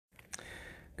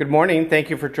Good morning.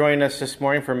 Thank you for joining us this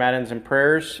morning for Matins and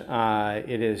Prayers.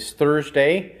 It is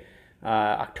Thursday,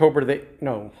 Monday, October the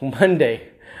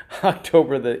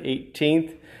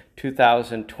 18th,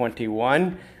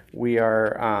 2021. We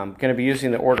are going to be using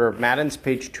the order of Matins,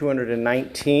 page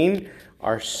 219.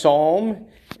 Our psalm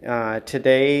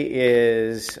today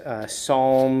is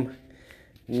Psalm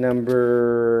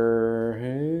number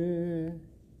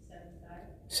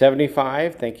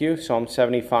 75. Thank you. Psalm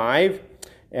 75.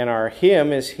 And our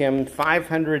hymn is hymn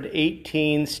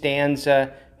 518,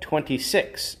 stanza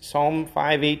 26. Psalm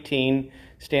 518,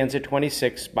 stanza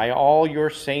 26, by all your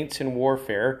saints in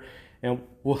warfare. And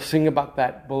we'll sing about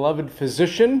that beloved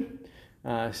physician,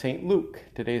 St. Luke.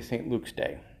 Today is St. Luke's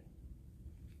day.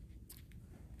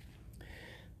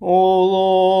 O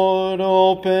Lord,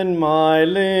 open my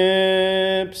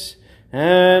lips,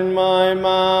 and my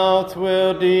mouth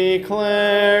will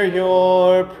declare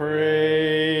your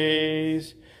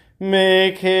praise.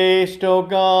 Make haste, O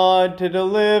God, to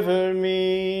deliver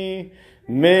me.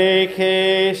 Make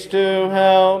haste to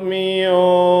help me,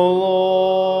 O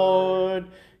Lord.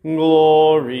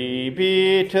 Glory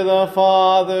be to the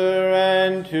Father,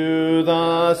 and to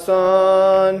the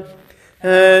Son,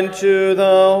 and to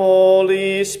the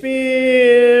Holy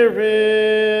Spirit,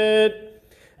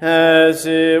 as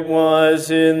it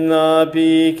was in the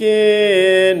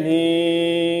beginning,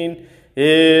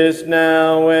 is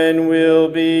now, and will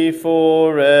be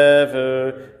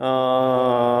forever.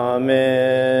 Amen.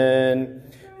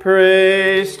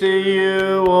 Praise to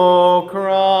you, O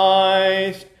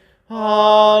Christ.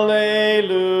 Hallelujah.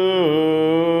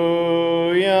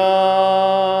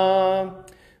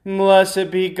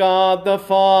 Blessed be God the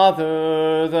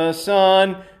Father, the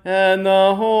Son, and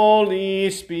the Holy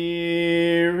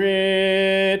Spirit.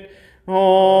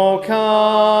 Oh,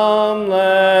 come,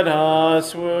 let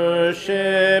us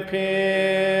worship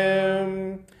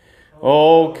him.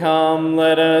 Oh, come,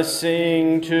 let us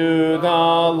sing to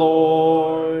the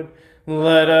Lord.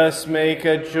 Let us make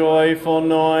a joyful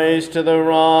noise to the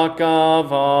rock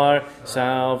of our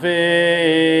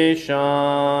salvation.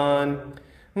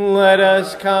 Let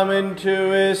us come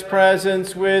into his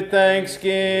presence with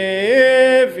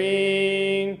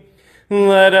thanksgiving.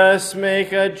 Let us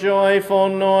make a joyful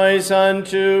noise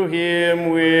unto him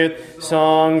with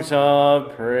songs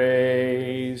of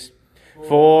praise.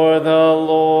 For the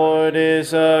Lord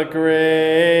is a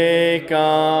great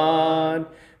God,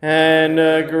 and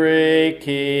a great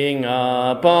King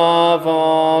above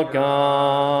all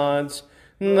gods.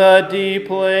 The deep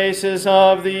places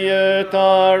of the earth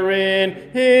are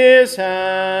in his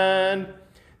hand.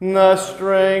 The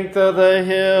strength of the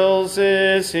hills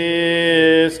is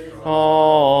his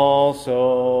also.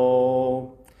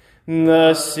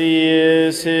 The sea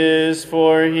is his,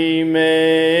 for he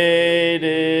made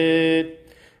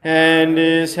it, and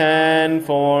his hand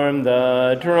formed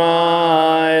the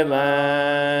dry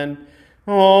land.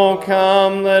 Oh,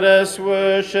 come, let us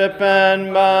worship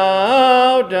and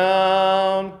bow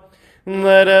down.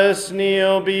 Let us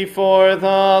kneel before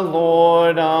the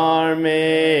Lord our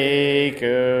Maker.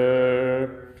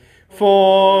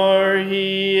 For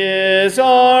he is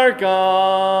our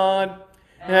God,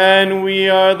 and we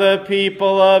are the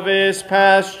people of his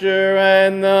pasture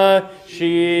and the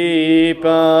sheep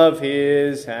of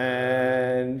his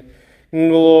hand.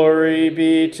 Glory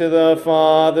be to the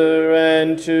Father,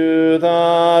 and to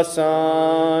the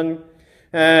Son,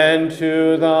 and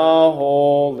to the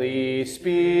Holy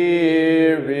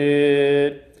Spirit,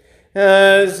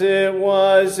 as it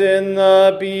was in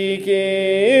the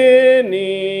beginning,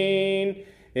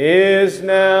 is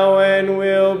now, and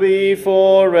will be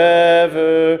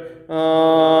forever.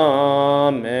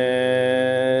 Amen.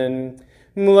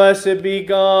 Blessed be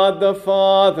God the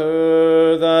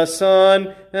Father, the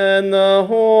Son, and the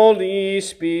Holy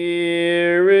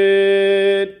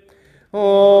Spirit.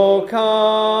 Oh,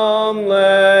 come,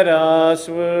 let us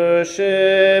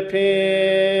worship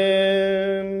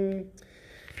him.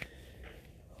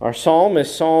 Our psalm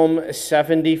is Psalm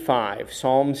 75.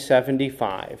 Psalm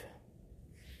 75.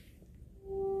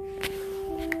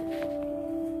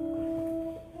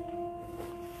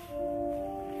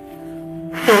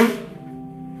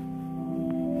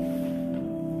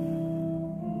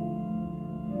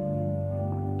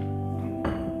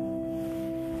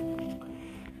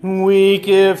 We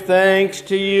give thanks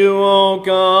to you, O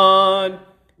God.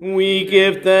 We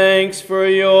give thanks, for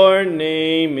your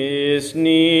name is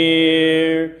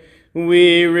near.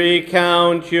 We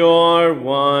recount your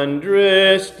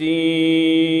wondrous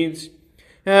deeds.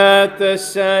 At the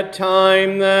set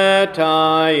time that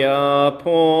I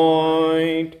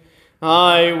appoint,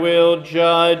 I will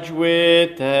judge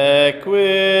with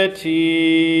equity.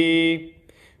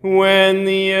 when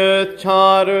the earth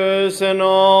totters and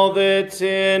all its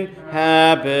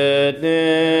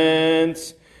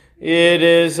inhabitants. It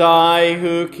is I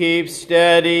who keep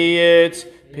steady its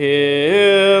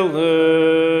pillars.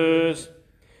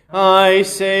 I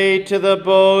say to the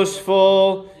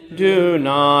boastful, do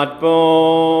not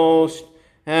boast,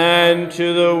 and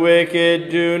to the wicked,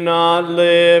 do not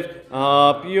lift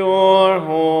up your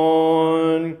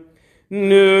horn.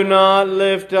 Do not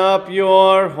lift up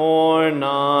your horn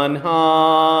on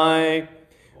high,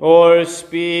 or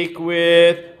speak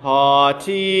with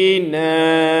haughty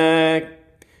neck.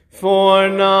 For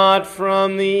not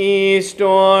from the east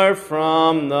or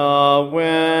from the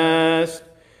west,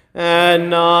 and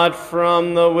not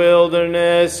from the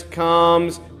wilderness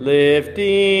comes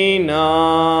lifting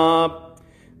up,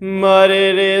 but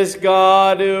it is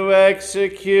God who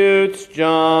executes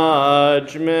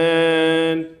judgment,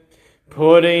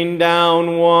 putting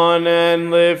down one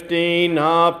and lifting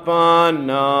up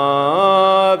another.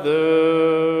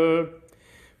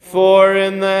 For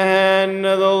in the hand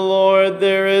of the Lord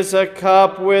there is a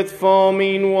cup with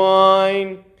foaming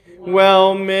wine,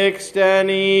 well mixed, and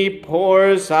he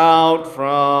pours out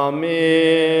from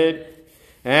it.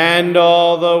 And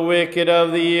all the wicked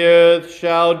of the earth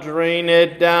shall drain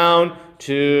it down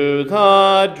to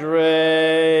the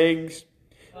dregs.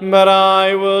 But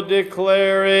I will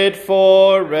declare it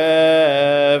forever.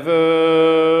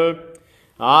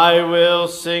 I will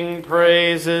sing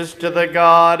praises to the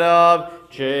God of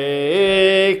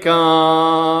Jacob.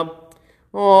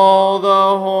 All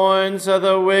the horns of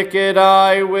the wicked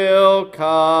I will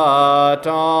cut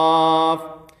off,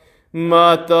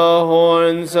 but the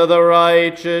horns of the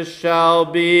righteous shall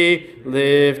be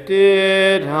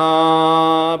lifted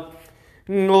up.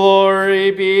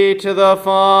 Glory be to the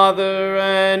Father,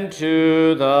 and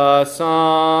to the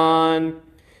Son,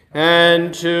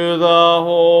 and to the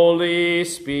Holy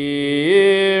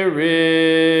Spirit,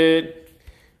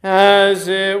 as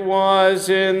it was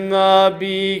in the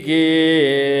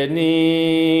beginning,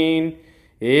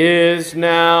 is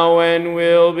now, and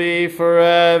will be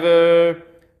forever.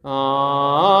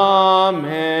 Amen.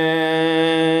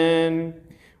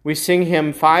 We sing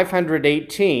hymn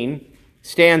 518,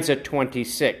 stanza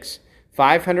 26.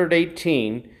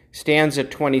 518, stanza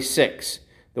 26,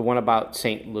 the one about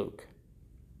St. Luke.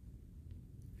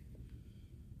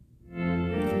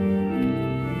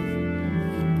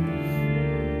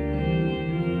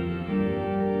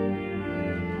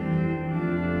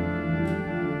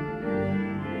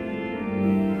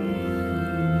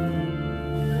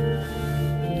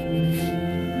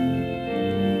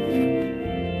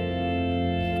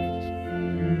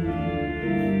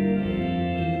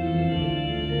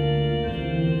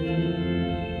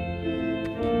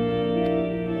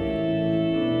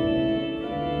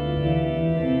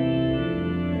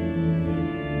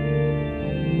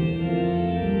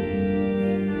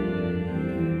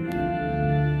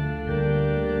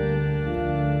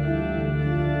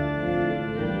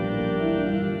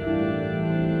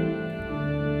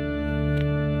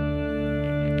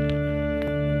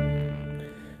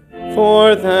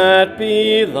 For that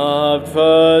beloved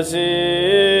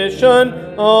physician,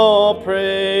 all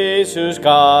praise, whose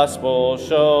gospel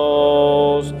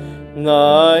shows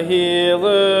the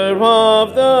healer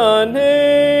of the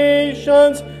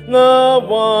nations, the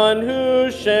one who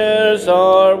shares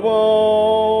our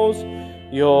woes.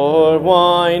 Your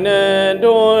wine and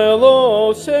oil,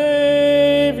 O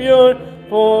Savior,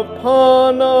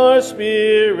 upon our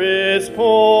spirits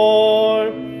pour,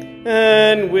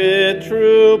 and with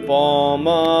true balm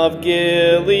of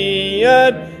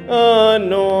Gilead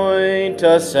anoint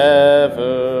us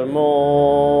evermore.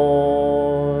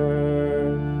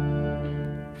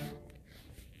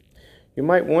 You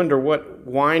might wonder what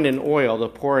wine and oil to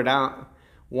pour it out.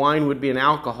 Wine would be an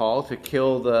alcohol to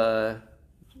kill the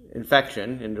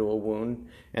infection into a wound,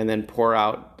 and then pour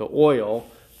out the oil.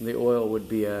 The oil would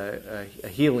be a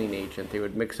healing agent. They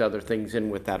would mix other things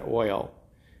in with that oil.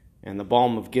 And the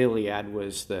balm of Gilead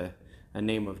was a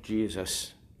name of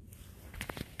Jesus.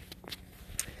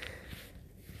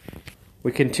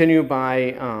 We continue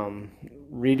by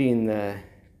reading if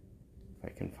I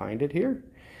can find it here.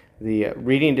 The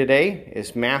reading today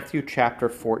is Matthew chapter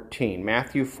 14.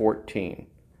 Matthew 14.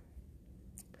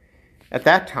 At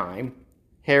that time,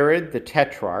 Herod the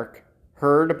Tetrarch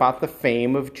heard about the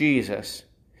fame of Jesus,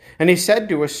 and he said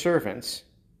to his servants,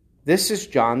 "This is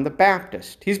John the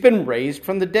Baptist. He's been raised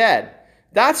from the dead.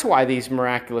 That's why these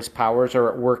miraculous powers are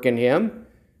at work in him."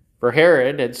 For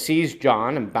Herod had seized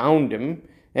John and bound him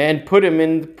and put him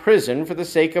in prison for the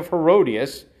sake of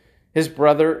Herodias, his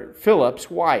brother Philip's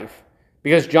wife,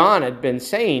 because John had been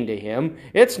saying to him,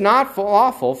 "It's not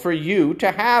lawful for you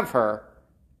to have her."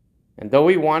 And though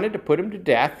he wanted to put him to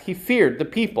death, he feared the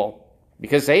people,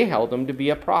 because they held him to be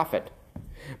a prophet.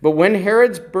 But when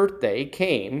Herod's birthday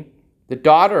came, the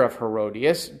daughter of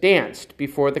Herodias danced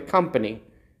before the company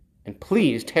and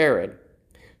pleased Herod,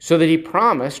 so that he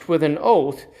promised with an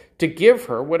oath to give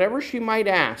her whatever she might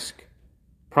ask.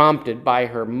 Prompted by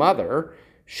her mother,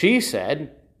 she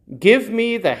said, "Give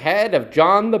me the head of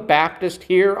John the Baptist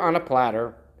here on a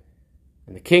platter."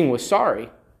 And the king was sorry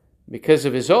because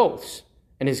of his oaths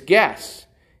and his guests.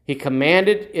 He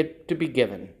commanded it to be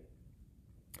given.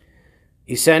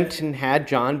 He sent and had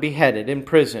John beheaded in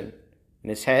prison, and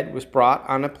his head was brought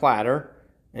on a platter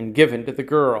and given to the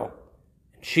girl.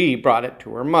 And she brought it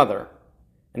to her mother.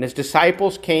 And his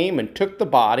disciples came and took the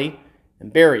body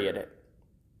and buried it.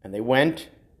 And they went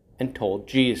and told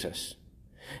Jesus.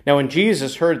 Now when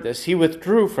Jesus heard this, he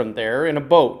withdrew from there in a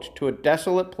boat to a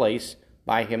desolate place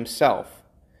by himself.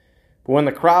 But when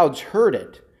the crowds heard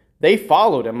it, they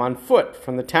followed him on foot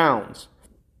from the towns.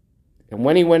 And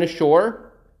when he went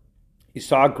ashore, he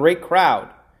saw a great crowd,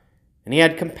 and he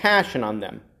had compassion on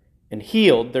them, and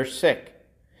healed their sick.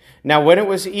 Now when it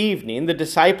was evening, the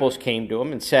disciples came to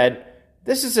him and said,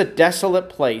 "This is a desolate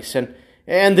place, and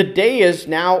the day is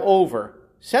now over.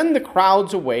 Send the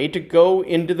crowds away to go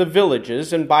into the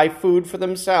villages and buy food for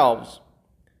themselves."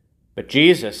 But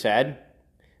Jesus said,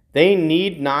 "They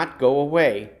need not go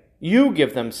away. You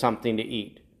give them something to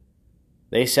eat."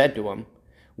 They said to him,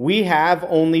 "We have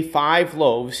only 5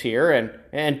 loaves here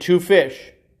and 2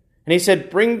 fish. And he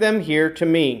said, "Bring them here to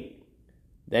me."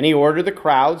 Then he ordered the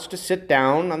crowds to sit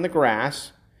down on the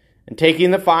grass. And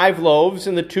taking the 5 loaves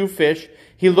and the 2 fish,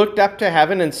 he looked up to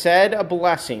heaven and said a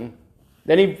blessing.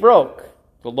 Then he broke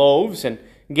the loaves and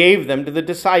gave them to the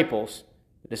disciples.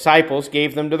 The disciples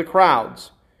gave them to the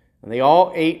crowds. And they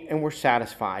all ate and were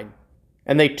satisfied.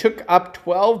 And they took up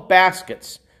 12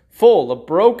 baskets full of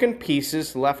broken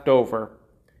pieces left over.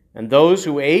 And those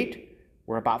who ate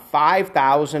were about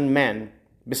 5,000 men,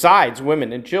 besides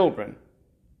women and children.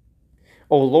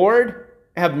 O Lord,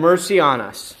 have mercy on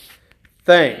us.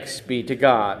 Thanks be to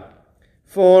God.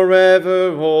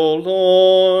 Forever, O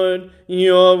Lord,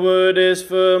 your word is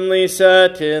firmly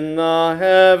set in the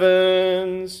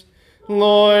heavens.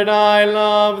 Lord, I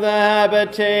love the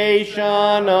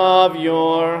habitation of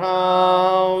your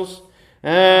house,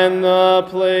 and the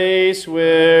place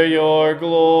where your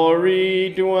glory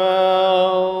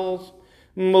dwells.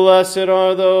 Blessed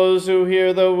are those who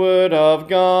hear the word of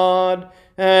God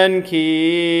and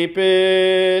keep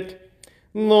it.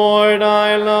 Lord,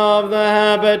 I love the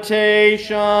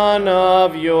habitation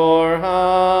of your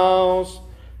house,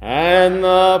 and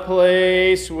the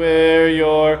place where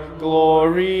your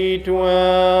glory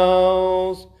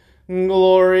dwells.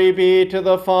 Glory be to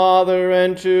the Father,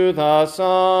 and to the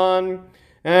Son,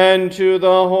 and to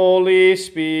the Holy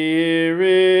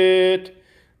Spirit.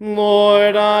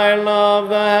 Lord, I love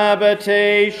the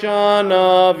habitation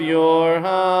of your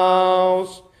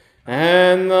house,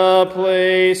 and the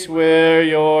place where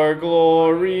your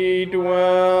glory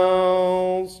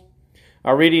dwells.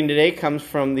 Our reading today comes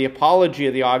from the Apology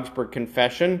of the Augsburg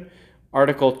Confession,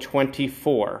 Article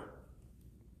 24.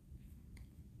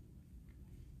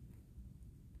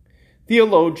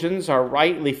 Theologians are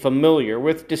rightly familiar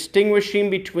with distinguishing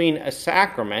between a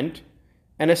sacrament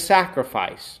and a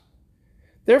sacrifice.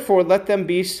 Therefore, let them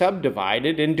be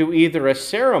subdivided into either a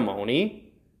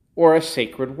ceremony or a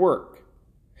sacred work.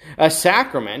 A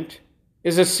sacrament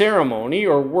is a ceremony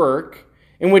or work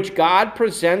in which God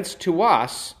presents to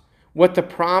us what the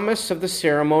promise of the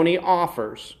ceremony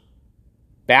offers.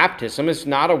 Baptism is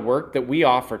not a work that we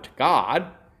offer to God.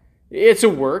 It's a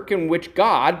work in which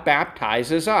God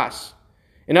baptizes us.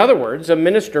 In other words, a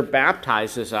minister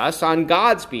baptizes us on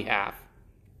God's behalf.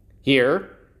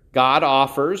 Here, God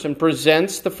offers and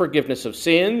presents the forgiveness of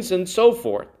sins and so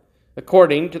forth,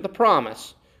 according to the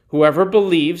promise. Whoever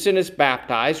believes and is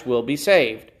baptized will be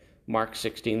saved. Mark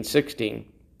 16:16.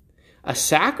 A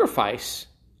sacrifice,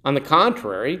 on the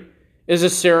contrary, is a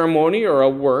ceremony or a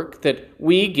work that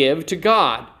we give to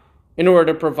God in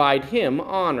order to provide him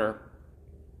honor.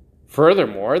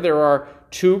 Furthermore, there are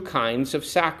 2 kinds of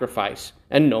sacrifice,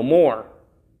 and no more.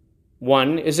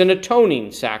 One is an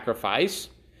atoning sacrifice.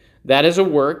 That is a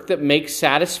work that makes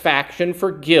satisfaction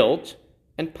for guilt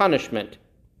and punishment.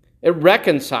 It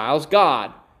reconciles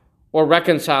God, or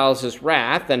reconciles his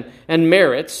wrath, and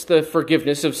merits the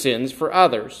forgiveness of sins for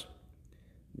others.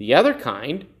 The other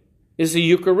kind is the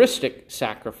Eucharistic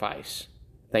sacrifice.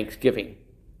 Thanksgiving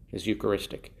is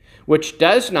Eucharistic, which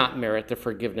does not merit the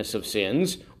forgiveness of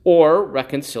sins or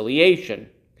reconciliation.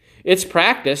 It's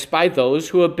practiced by those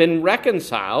who have been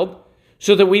reconciled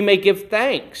so that we may give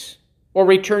thanks or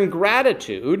return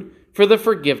gratitude for the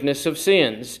forgiveness of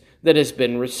sins that has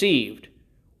been received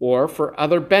or for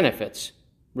other benefits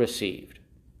received.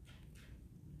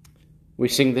 We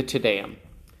sing the Te Deum.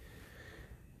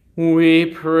 We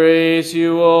praise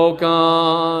you, O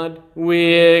God.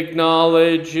 We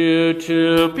acknowledge you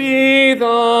to be the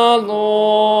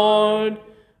Lord.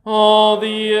 All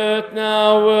the earth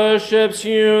now worships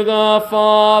you, the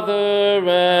Father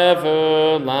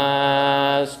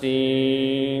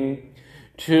everlasting.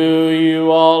 To you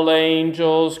all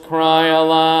angels cry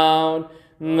aloud,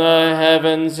 the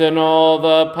heavens and all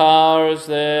the powers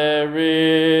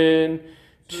therein.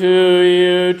 To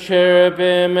you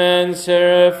cherubim and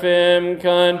seraphim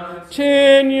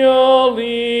continually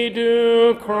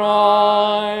do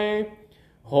cry,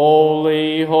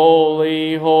 Holy,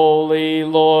 holy, holy,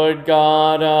 Lord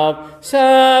God of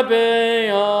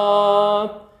Sabaoth.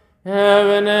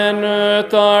 Heaven and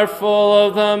earth are full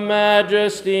of the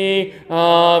majesty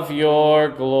of your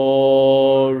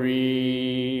glory.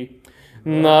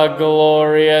 The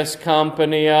glorious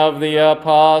company of the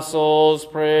apostles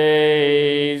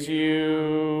praise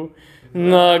you.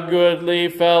 The goodly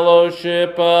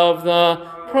fellowship of the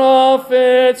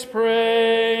prophets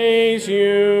praise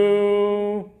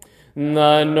you.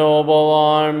 The noble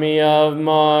army of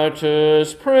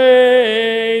martyrs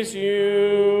praise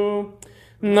you.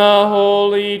 The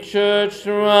holy church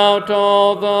throughout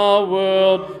all the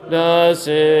world does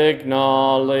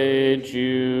acknowledge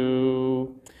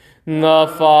you.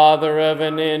 The Father of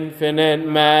an infinite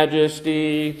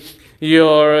majesty,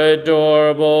 your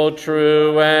adorable,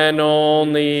 true, and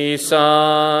only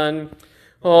Son,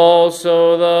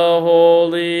 also the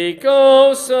Holy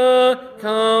Ghost, the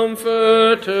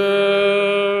Comforter.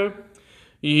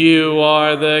 You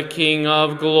are the King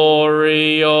of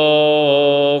glory,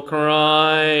 O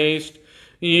Christ.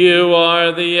 You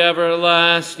are the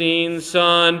everlasting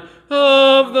Son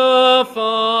of the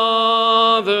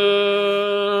Father.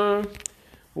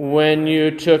 When you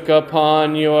took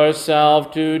upon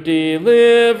yourself to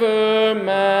deliver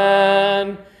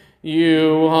man,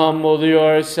 you humbled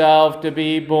yourself to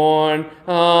be born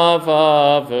of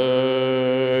a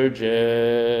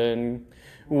virgin.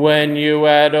 When you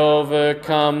had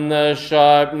overcome the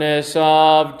sharpness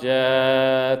of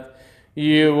death,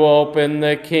 you opened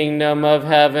the kingdom of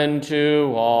heaven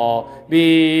to all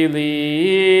believers.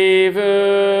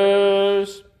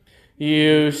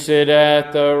 You sit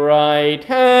at the right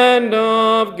hand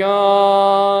of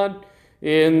God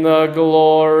in the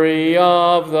glory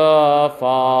of the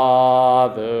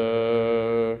Father.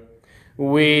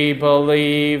 We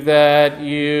believe that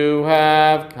you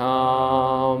have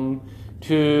come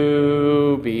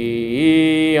to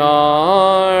be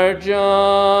our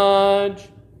judge.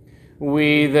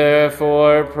 We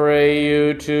therefore pray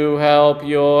you to help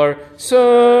your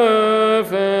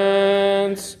servants,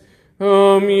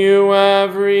 whom you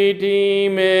have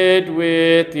redeemed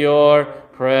with your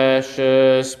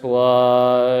precious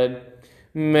blood.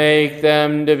 Make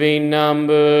them to be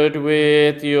numbered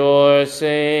with your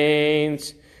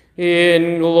saints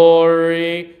in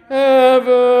glory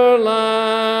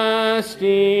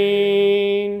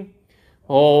everlasting.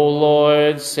 O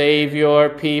Lord, save your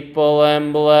people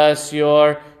and bless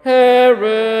your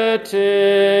heritage.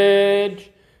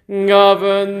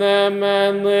 Govern them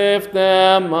and lift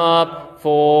them up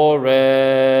forever.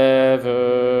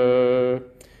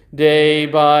 Day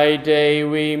by day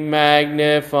we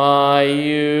magnify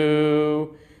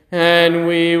you, and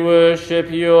we worship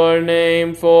your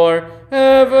name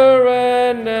forever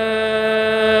and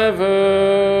ever.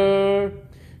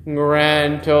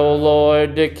 Grant, O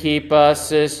Lord, to keep us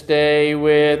this day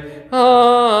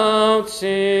without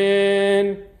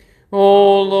sin.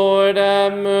 O Lord,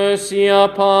 have mercy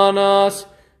upon us.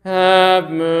 Have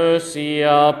mercy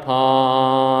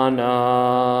upon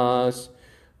us.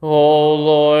 O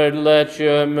Lord, let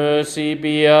your mercy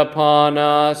be upon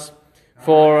us,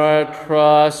 for our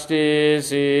trust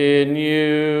is in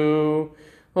you.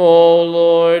 O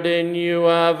Lord, in you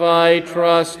have I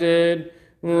trusted.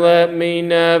 Let me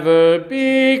never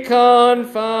be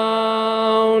confounded.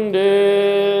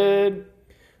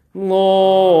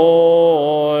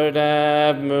 Lord,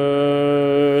 have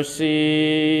mercy.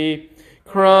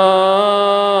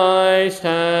 Christ,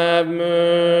 have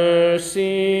mercy.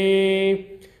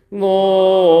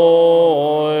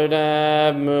 Lord,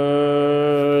 have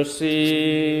mercy.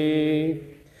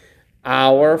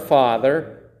 Our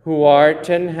Father, who art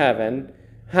in heaven,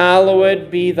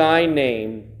 hallowed be thy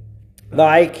name.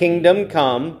 Thy kingdom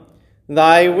come,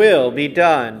 thy will be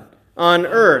done, on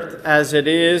earth as it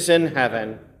is in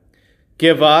heaven.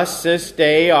 Give us this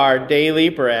day our daily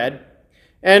bread,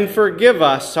 and forgive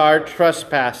us our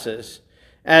trespasses,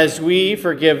 as we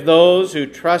forgive those who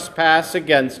trespass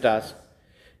against us.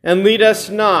 And lead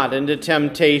us not into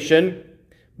temptation,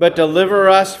 but deliver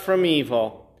us from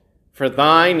evil. For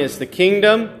thine is the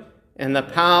kingdom, and the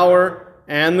power,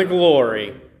 and the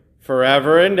glory,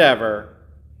 forever and ever.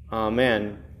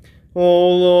 Amen. O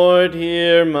Lord,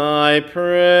 hear my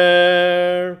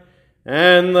prayer,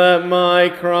 and let my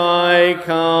cry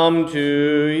come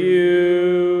to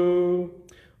you.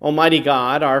 Almighty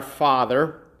God, our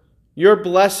Father, your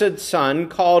blessed Son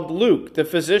called Luke the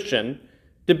physician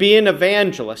to be an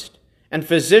evangelist and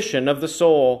physician of the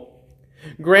soul.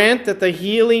 Grant that the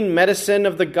healing medicine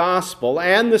of the gospel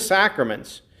and the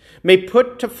sacraments may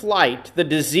put to flight the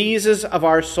diseases of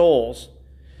our souls,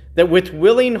 that with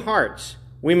willing hearts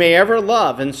we may ever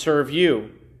love and serve you.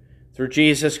 Through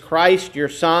Jesus Christ, your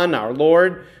Son, our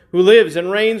Lord, who lives and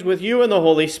reigns with you in the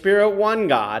Holy Spirit, one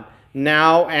God,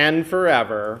 now and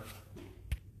forever.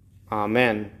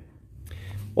 Amen.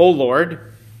 O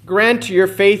Lord, grant to your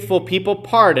faithful people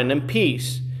pardon and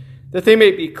peace, that they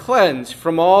may be cleansed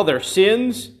from all their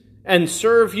sins and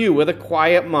serve you with a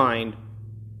quiet mind.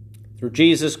 Through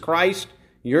Jesus Christ,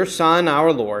 your Son,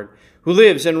 our Lord, who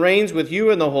lives and reigns with you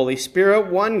in the Holy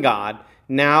Spirit, one God,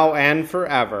 now and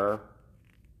forever.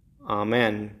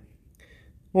 Amen.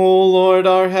 O Lord,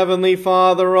 our heavenly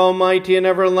Father, almighty and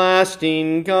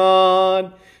everlasting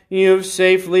God, you have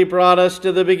safely brought us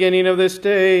to the beginning of this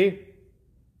day.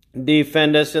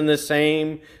 Defend us in the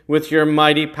same with your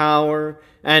mighty power,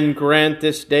 and grant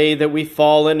this day that we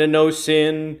fall into no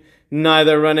sin,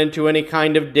 neither run into any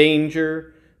kind of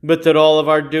danger, but that all of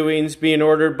our doings, being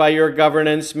ordered by your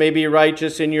governance, may be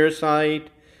righteous in your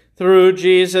sight. Through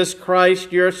Jesus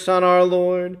Christ, your Son, our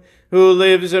Lord, who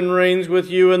lives and reigns with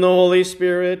you in the Holy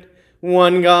Spirit,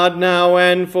 one God, now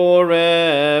and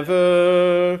forever.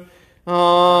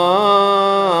 Amen.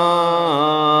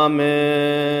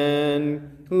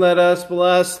 Let us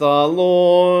bless the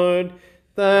Lord.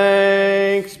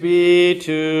 Thanks be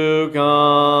to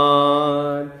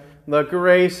God. The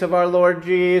grace of our Lord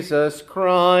Jesus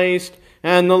Christ,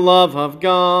 and the love of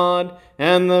God,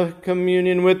 and the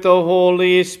communion with the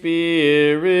Holy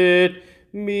Spirit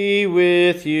be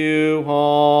with you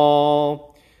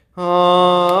all. Amen.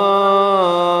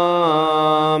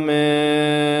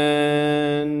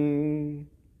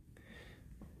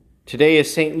 Today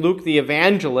is St. Luke the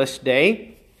Evangelist Day.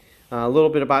 A little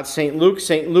bit about St. Luke.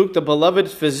 St. Luke, the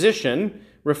beloved physician,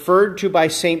 referred to by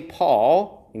St.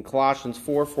 Paul in Colossians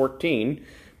 4:14,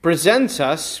 presents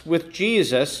us with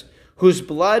Jesus, whose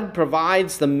blood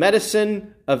provides the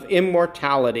medicine of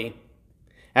immortality.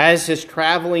 As his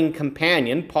traveling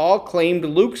companion, Paul claimed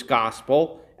Luke's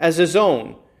gospel as his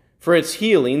own for its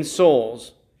healing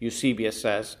souls, Eusebius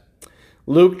says.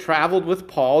 Luke traveled with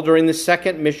Paul during the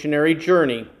second missionary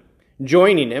journey,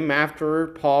 joining him after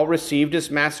Paul received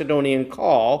his Macedonian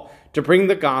call to bring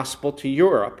the gospel to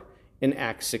Europe in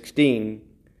Acts 16.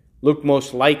 Luke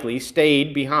most likely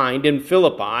stayed behind in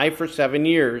Philippi for 7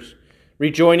 years,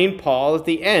 rejoining Paul at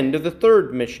the end of the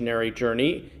third missionary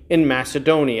journey in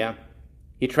Macedonia.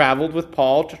 He traveled with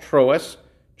Paul to Troas,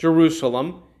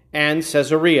 Jerusalem, and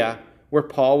Caesarea, where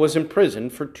Paul was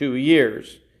imprisoned for 2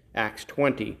 years, Acts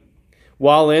 20.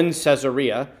 While in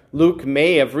Caesarea, Luke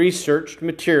may have researched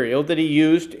material that he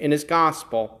used in his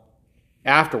gospel.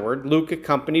 Afterward, Luke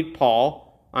accompanied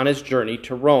Paul on his journey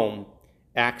to Rome,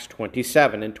 Acts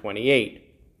 27 and 28.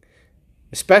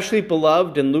 Especially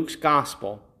beloved in Luke's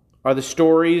gospel are the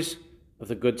stories of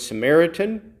the Good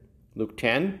Samaritan, Luke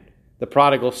 10, the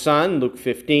prodigal son, Luke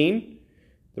 15,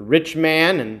 the rich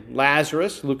man and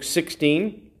Lazarus, Luke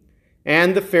 16,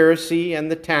 and the Pharisee and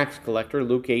the tax collector,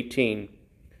 Luke 18.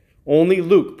 Only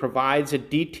Luke provides a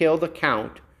detailed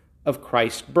account of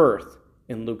Christ's birth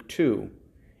in Luke 2,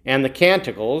 and the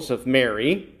canticles of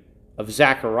Mary, of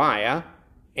Zechariah,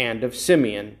 and of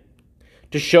Simeon,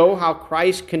 to show how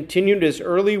Christ continued his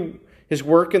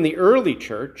work in the early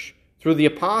church through the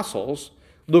apostles.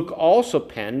 Luke also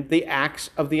penned the Acts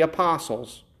of the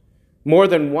Apostles. More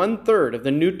than 1/3 of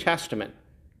the New Testament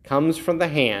comes from the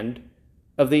hand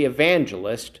of the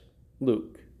evangelist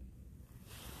Luke.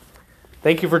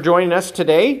 Thank you for joining us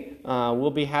today. We'll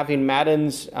be having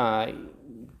Matins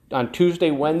on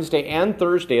Tuesday, Wednesday, and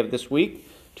Thursday of this week.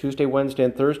 Tuesday, Wednesday,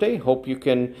 and Thursday. Hope you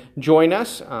can join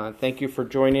us. Thank you for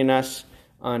joining us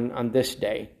on this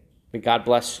day. May God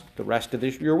bless the rest of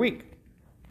your week.